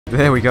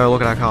There we go,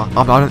 look at our car.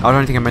 I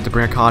don't think I'm meant to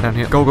bring a car down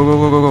here. Go, go, go,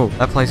 go, go, go.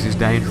 That place is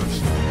dangerous.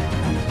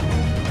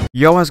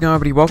 Yo, how's it going,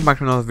 everybody? Welcome back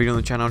to another video on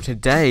the channel.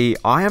 Today,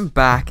 I am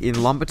back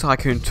in Lumber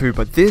Tycoon 2,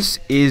 but this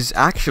is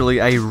actually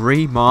a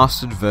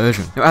remastered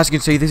version. Now, as you can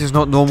see, this is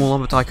not normal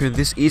Lumber Tycoon.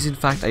 This is, in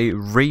fact, a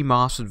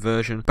remastered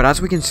version. But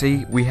as we can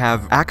see, we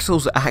have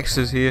Axel's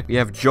Axes here. We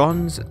have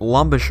John's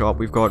Lumber Shop.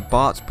 We've got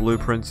Bart's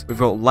Blueprints. We've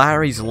got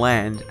Larry's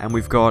Land. And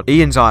we've got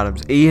Ian's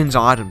Items.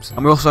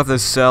 And we also have the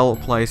sell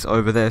place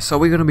over there. So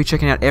we're going to be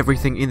checking out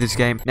everything in this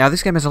game. Now,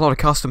 this game has a lot of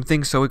custom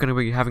things, so we're going to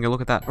be having a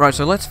look at that. Right,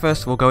 so let's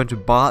first of all go into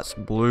Bart's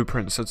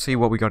Blueprints. Let's see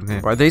what we got in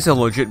here. Right, these are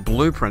legit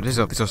blueprints. These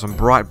are some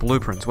bright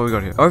blueprints. What we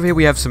got here? Over here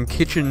we have some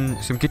kitchen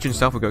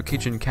stuff. We got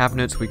kitchen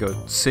cabinets. We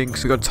got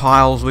sinks. We got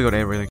tiles. We got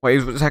everything. Wait,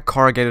 is that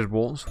corrugated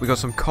walls? We got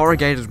some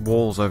corrugated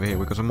walls over here.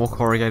 We got some more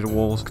corrugated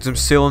walls. Got some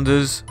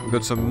cylinders. We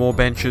got some more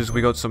benches.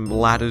 We got some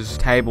ladders,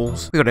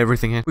 tables. We got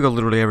everything here. We got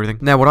literally everything.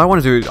 Now, what I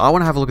want to do is I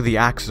want to have a look at the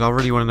axes. I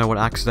really want to know what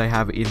axes they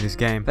have in this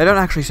game. They don't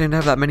actually seem to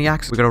have that many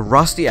axes. We got a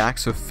rusty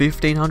axe for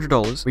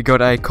 $1,500. We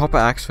got a copper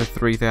axe for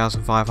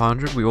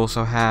 $3,500. We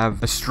also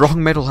have a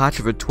strong metal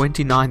hatchet for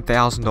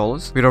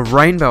 $29,000. We got a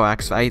rainbow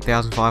axe for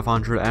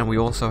 $8,500, and we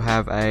also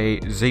have a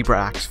zebra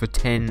axe for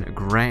 10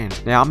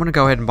 grand. Now I'm gonna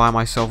go ahead and buy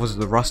myself. Was it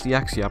the rusty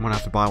axe? Yeah, I'm gonna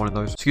have to buy one of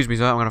those. Excuse me,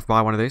 sir. I'm gonna have to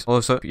buy one of these.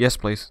 Also, yes,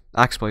 please.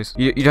 Axe, please.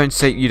 You don't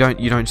see. You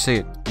don't see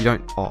it. You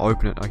don't. Oh,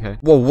 open it. Okay.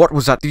 Whoa, what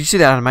was that? Did you see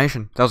that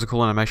animation? That was a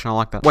cool animation. I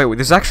like that. Wait,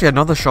 there's actually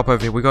another shop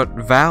over here. We got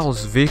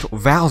Val's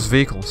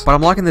Vehicles. But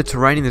I'm liking the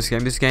terrain in this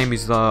game. This game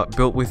is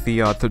built with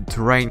the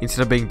terrain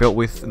instead of being built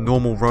with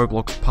normal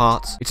Roblox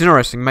parts. It's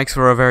interesting. Makes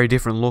for a very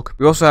different look.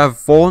 We also have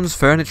Fawn's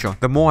Furniture.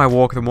 The more I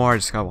walk, the more I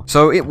discover.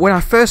 So when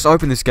I first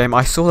opened this game,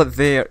 I saw that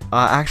there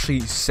are actually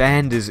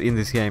sanders in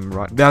this game,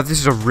 right? Now, this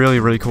is a really,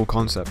 really cool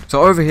concept.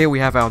 So over here, we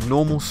have our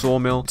normal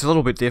sawmill. It's a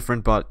little bit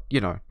different, but, you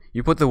know,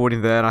 you put the wood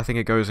in there, and I think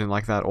it goes in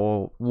like that,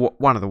 or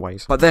one of the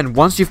ways. But then,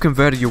 once you've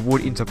converted your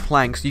wood into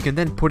planks, you can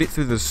then put it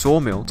through the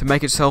sawmill to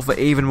make it sell for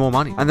even more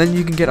money. And then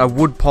you can get a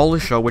wood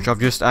polisher, which I've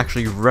just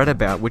actually read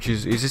about, which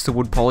is this the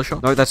wood polisher?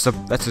 No, that's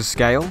a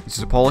scale. This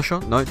is a polisher.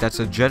 No,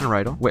 that's a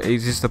generator. Wait,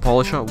 is this the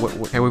polisher?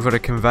 Okay, we've got a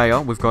conveyor.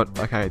 We've got,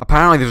 okay,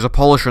 apparently there's a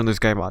polisher in this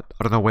game. I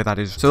don't know where that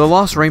is. So the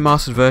last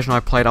remastered version I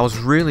played, I was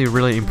really,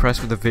 really impressed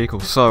with the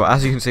vehicles. So,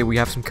 as you can see, we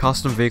have some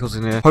custom vehicles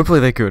in there.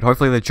 Hopefully they're good.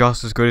 Hopefully they're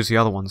just as good as the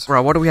other ones.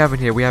 Right, what do we have in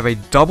here? We have a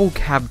double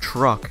cab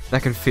truck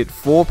that can fit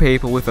 4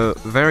 people with a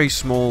very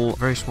small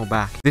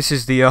back. This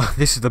is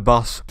the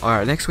bus. All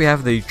right, next we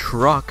have the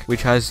truck,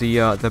 which has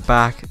the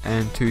back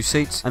and 2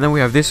 seats, and then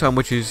we have this one,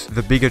 which is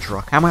the bigger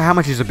truck. How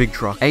much is a big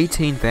truck?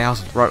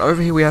 18,000. Right,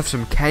 over here we have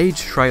some cage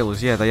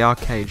trailers. Yeah, they are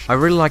caged. I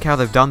really like how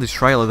they've done this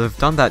trailer. They've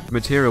done that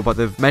material, but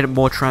they've made it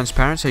more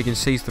transparent so you can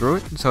see through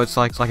it. So it's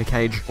like a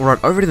cage. All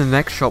right, over to the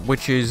next shop,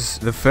 which is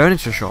the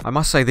furniture shop. I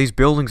must say these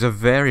buildings are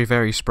very,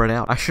 very spread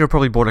out. I should have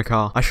probably bought a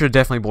car. I should have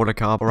definitely bought a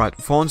car. All right,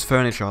 Fawn's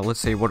Furniture. Let's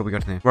see, what do we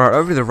got in there? Right,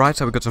 over to the right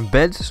side, we got some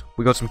beds,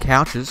 we got some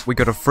couches, we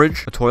got a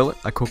fridge, a toilet,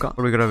 a cooker. What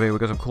do we got over here? We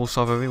got some cool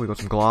stuff over here, we got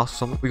some glass or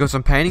something. We got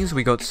some paintings,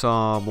 we got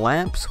some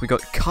lamps, we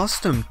got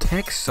custom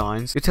text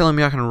signs. You're telling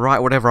me I can write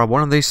whatever I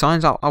want on these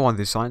signs? I want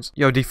these signs.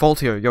 Yo,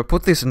 Defaultio, yo,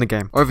 put this in the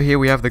game. Over here,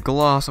 we have the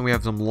glass, and we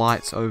have some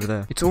lights over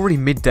there. It's already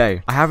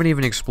midday. I haven't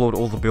even explored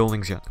all the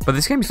buildings yet. But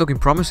this game is looking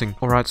promising.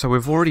 Alright, so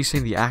we've already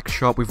seen the axe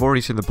shop, we've already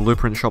seen the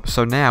blueprint shop,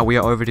 so now we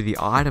are over to the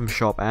item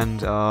shop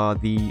and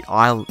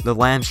the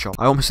land shop.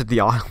 I almost said the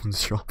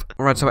islands shop.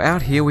 Alright, so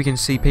out here we can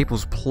see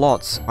people's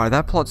plots. Alright,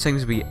 that plot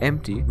seems to be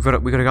empty.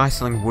 We got a guy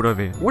selling wood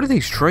over here. What are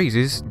these trees?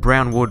 Is this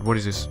brown wood? What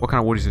is this? What kind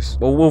of wood is this?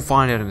 Well, we'll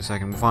find out in a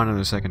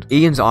second.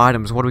 Ian's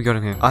Items. What do we got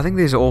in here? I think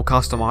these are all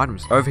custom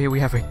items. Over here we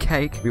have a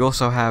cake. We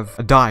also have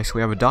a dice.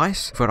 We have a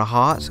dice. We've got a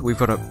heart. We've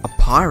got a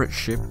pirate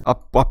ship. A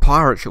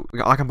pirate ship.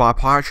 I can buy a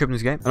pirate ship in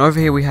this game. And over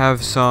here we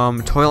have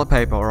some toilet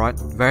paper. Alright,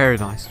 very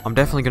nice. I'm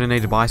definitely going to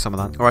need to buy some of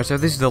that. Alright, so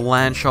this is the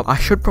land shop. I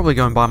should probably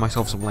go and buy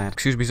myself some land.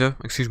 Excuse me, sir.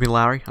 Excuse me,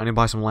 Larry. I need to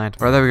buy some land.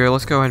 Alright, there we go.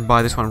 Let's go ahead and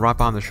buy this one right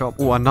behind the shop.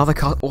 Oh, another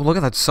car. Oh, look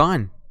at that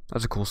sign.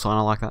 That's a cool sign,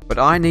 I like that. But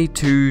I need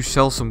to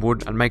sell some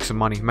wood and make some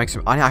money.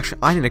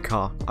 I need a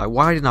car.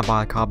 Why didn't I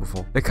buy a car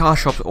before? The car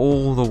shop's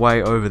all the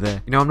way over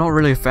there. You know, I'm not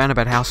really a fan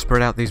about how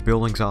spread out these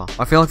buildings are.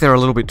 I feel like they're a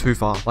little bit too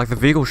far. Like the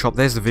vehicle shop,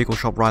 there's the vehicle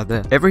shop right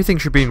there. Everything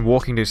should be in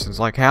walking distance.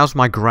 Like, how's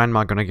my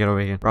grandma gonna get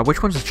over here? Right,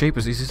 which one's the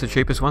cheapest? Is this the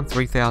cheapest one?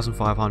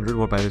 3,500.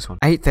 What about this one?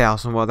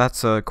 8,000. Well,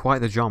 that's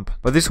quite the jump.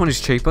 But this one is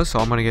cheaper, so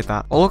I'm gonna get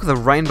that. Oh, look at the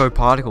rainbow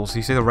particles.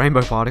 You see the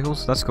rainbow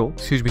particles? That's cool.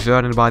 Excuse me, sir,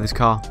 I need to buy this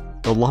car.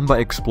 The Lumber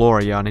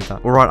Explorer, yeah, I need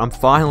that. Alright, I'm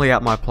finally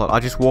at my plot. I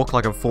just walked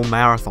like a full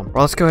marathon. Right,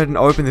 let's go ahead and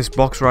open this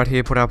box right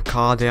here, put our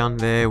car down.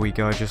 There we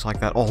go, just like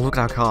that. Oh, look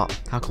at our car.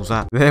 How cool is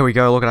that? There we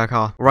go, look at our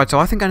car. Alright, so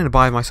I think I need to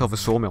buy myself a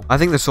sawmill. I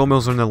think the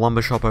sawmills are in the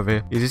lumber shop over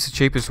here. Is this the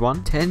cheapest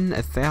one?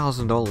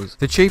 $10,000.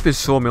 The cheapest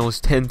sawmill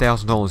is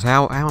 $10,000.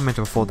 How am I meant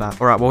to afford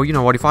that? Alright, well, you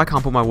know what? If I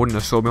can't put my wood in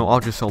a sawmill,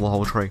 I'll just sell the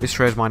whole tree. This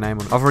tree has my name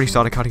on it. I've already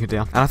started cutting it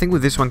down. And I think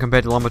with this one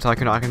compared to Lumber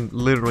Tycoon, I can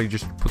literally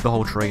just put the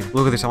whole tree in.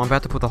 Look at this. I'm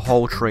about to put the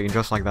whole tree in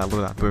just like that.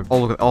 Look at that. Boom. Oh,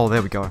 look at, oh,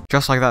 there we go.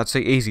 Just like that.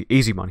 See,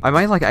 easy money. I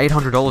made like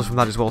 $800 from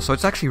that as well, so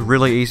it's actually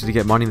really easy to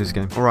get money in this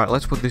game. Alright,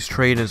 let's put this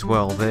tree in as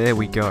well. There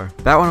we go.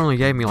 That one only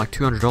gave me like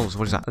 $200.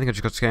 What is that? I think I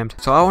just got scammed.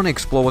 So I want to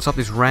explore what's up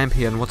this ramp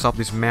here and what's up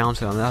this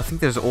mountain. And I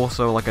think there's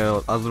also like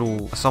a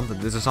little something.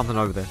 There's something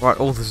over there. Alright,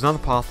 oh, there's another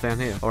path down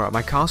here. Alright,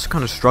 my car's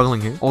kind of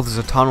struggling here. Oh, there's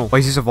a tunnel. Wait,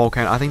 is this a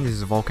volcano? I think this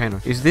is a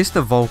volcano. Is this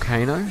the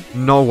volcano?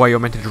 No way you're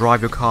meant to drive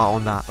your car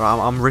on that.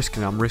 Alright, I'm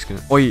risking it. I'm risking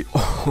it. Oi.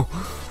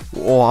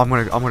 Oh, I'm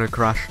gonna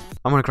crash.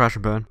 I'm gonna crash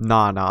and burn.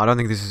 Nah, I don't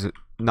think this is it.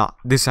 Nah,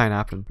 this ain't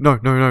happening. No.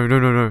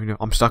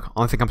 I'm stuck.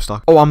 I think I'm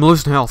stuck. Oh, I'm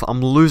losing health.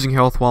 I'm losing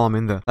health while I'm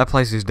in there. That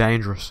place is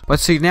dangerous. But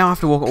see, now I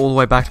have to walk all the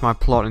way back to my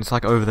plot, and it's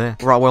like over there.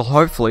 Right, well,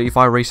 hopefully, if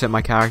I reset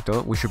my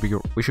character, we should be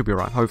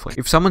right, hopefully.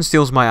 If someone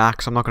steals my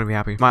axe, I'm not gonna be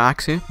happy. My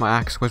axe here? My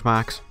axe. Where's my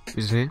axe?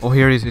 Is it here? Oh,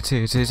 here it is. It's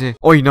here. It's here.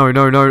 Oi, no.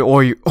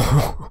 Oi.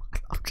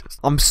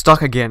 I'm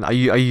stuck again. Are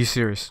you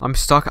serious? I'm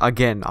stuck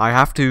again. I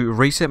have to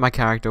reset my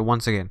character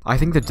once again. I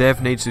think the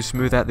dev needs to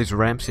smooth out these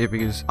ramps here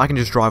because I can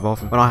just drive off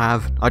them. But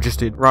I just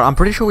did. Right, I'm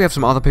pretty sure we have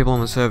some other people on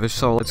the server,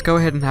 so let's go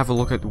ahead and have a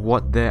look at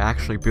what they're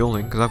actually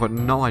building because I've got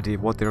no idea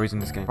what there is in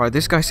this game. Right,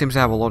 this guy seems to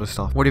have a lot of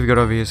stuff. What have you got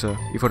over here, sir?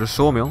 You've got a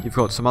sawmill, you've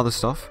got some other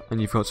stuff,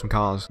 and you've got some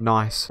cars.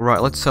 Nice. Right,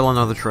 let's sell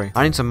another tree.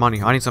 I need some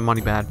money. I need some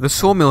money bad. The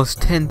sawmill is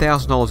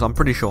 $10,000. I'm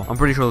pretty sure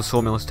the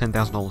sawmill is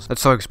 $10,000.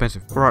 That's so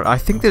expensive. Right, I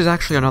think there's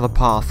actually another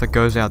path that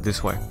goes out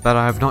this way that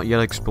I have not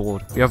yet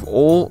explored.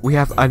 We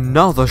have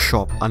another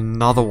shop,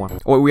 another one.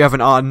 Or we have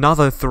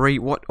another three.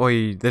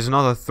 There's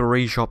another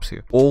 3 shops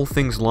here. All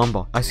things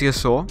lumber. I see a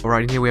saw.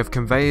 Alright, in here we have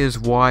conveyors,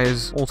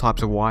 wires, all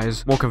types of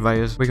wires. More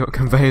conveyors. We got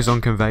conveyors on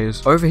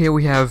conveyors. Over here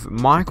we have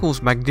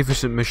Michael's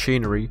Magnificent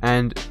Machinery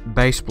and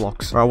base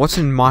blocks. Alright, what's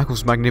in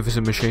Michael's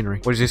Magnificent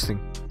Machinery? What is this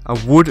thing? A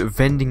wood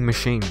vending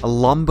machine, a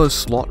lumber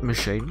slot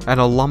machine, and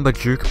a lumber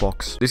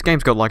jukebox. This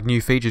game's got like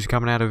new features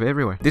coming out of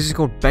everywhere. This is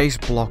called base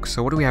blocks.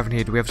 So what do we have in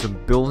here? Do we have some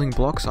building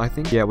blocks, I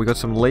think? Yeah, we got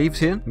some leaves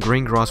here.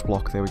 Green grass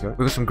block. There we go.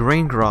 We got some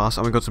green grass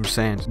and we got some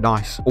sand.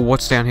 Nice. Oh,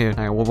 what's down here?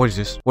 Hang on, what is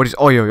this? What is...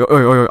 Oh, yo.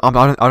 I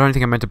don't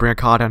think I meant to bring a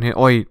car down here.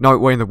 Oh, no,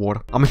 we're in the water.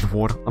 I'm in the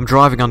water. I'm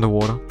driving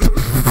underwater.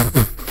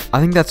 I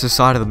think that's the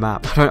side of the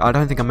map. I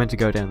don't think I'm meant to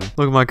go down there.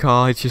 Look at my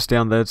car, it's just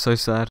down there, it's so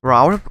sad. Right,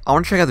 I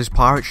want to check out this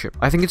pirate ship.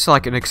 I think it's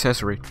like an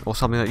accessory or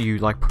something that you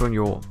like put on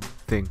your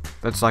thing.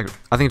 That's like,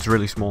 I think it's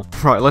really small.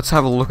 Right, let's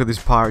have a look at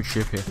this pirate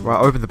ship here.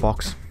 Right, open the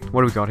box.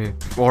 What do we got here?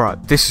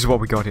 Alright, this is what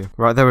we got here.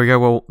 Right, there we go.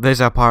 Well,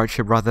 there's our pirate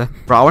ship right there.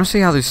 Right, I want to see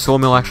how this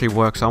sawmill actually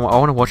works. I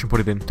want to watch him put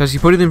it in. Does he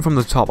put it in from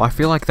the top? I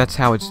feel like that's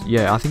how it's...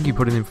 Yeah, I think you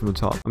put it in from the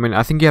top. I mean,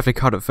 I think you have to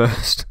cut it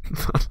first.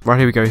 Right,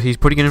 here we go. He's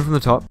putting it in from the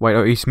top. Wait,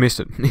 oh, he's missed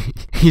it.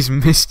 He's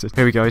missed it.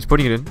 Here we go. He's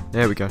putting it in.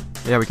 There we go.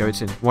 There we go.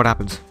 It's in. What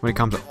happens when it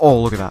comes to...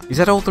 Oh, look at that. Is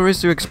that all there is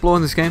to explore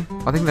in this game?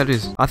 I think that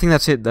is. I think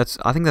that's it.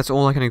 I think that's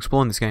all I can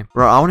explore in this game.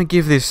 Right, I want to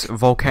give this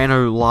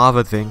volcano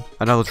lava thing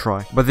another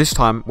try. But this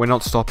time, we're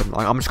not stopping.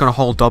 Like, I'm just going to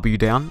hold W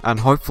down and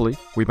hopefully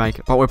we make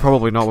it. But we're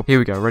probably not. Here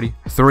we go. Ready?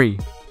 3,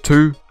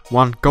 2,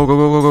 1.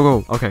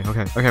 Go.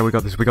 Okay, we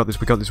got this.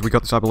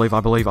 I believe.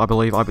 I'm stuck.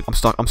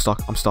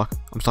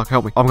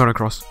 Help me. I'm gonna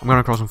cross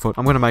on foot.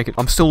 I'm gonna make it.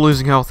 I'm still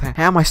losing health.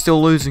 How am I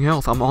still losing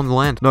health? I'm on the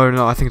land.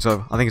 No, I think it's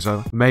over.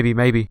 Maybe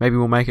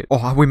we'll make it.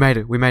 Oh, we made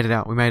it. We made it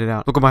out.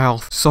 Look at my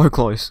health. So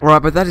close.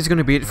 Alright, but that is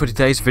gonna be it for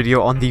today's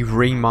video on the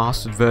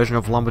remastered version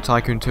of Lumber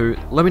Tycoon 2.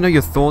 Let me know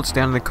your thoughts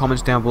down in the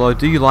comments down below.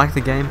 Do you like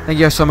the game? Thank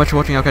you guys so much for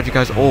watching. I'll catch you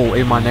guys all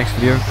in my next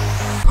video.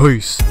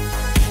 Peace.